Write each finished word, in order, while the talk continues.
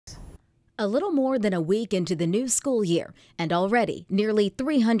A little more than a week into the new school year, and already nearly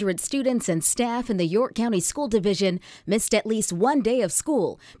 300 students and staff in the York County School Division missed at least one day of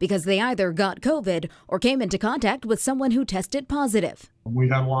school because they either got COVID or came into contact with someone who tested positive. We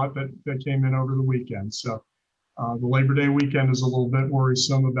had a lot that came in over the weekend. So the Labor Day weekend is a little bit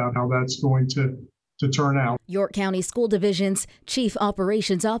worrisome about how that's going to turn out. York County School Division's Chief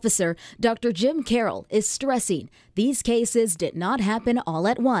Operations Officer, Dr. Jim Carroll, is stressing these cases did not happen all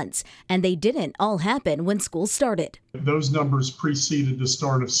at once, and they didn't all happen when school started. Those numbers preceded the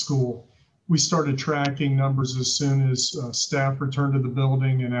start of school. We started tracking numbers as soon as staff returned to the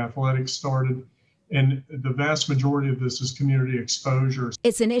building and athletics started. And the vast majority of this is community exposure.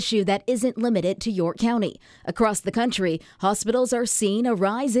 It's an issue that isn't limited to York County. Across the country, hospitals are seeing a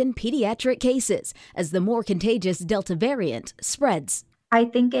rise in pediatric cases as the more contagious Delta variant spreads. I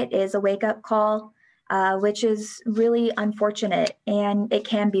think it is a wake-up call, which is really unfortunate, and it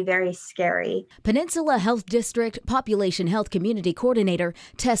can be very scary. Peninsula Health District Population Health Community Coordinator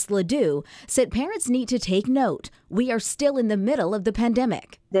Tess Ledoux said parents need to take note. We are still in the middle of the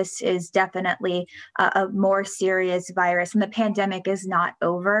pandemic. This is definitely a more serious virus, and the pandemic is not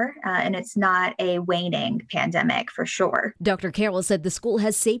over, and it's not a waning pandemic for sure. Dr. Carroll said the school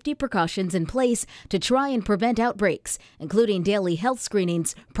has safety precautions in place to try and prevent outbreaks, including daily health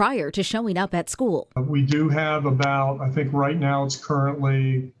screenings prior to showing up at school. We do have about, I think right now it's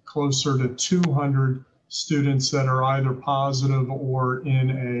currently closer to 200 students that are either positive or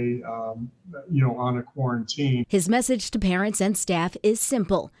in on a quarantine. His message to parents and staff is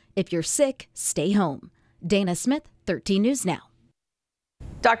simple. If you're sick, stay home. Dana Smith, 13 News Now.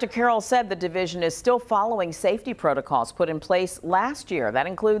 Dr. Carroll said the division is still following safety protocols put in place last year. That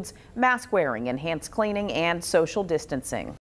includes mask wearing, enhanced cleaning, and social distancing.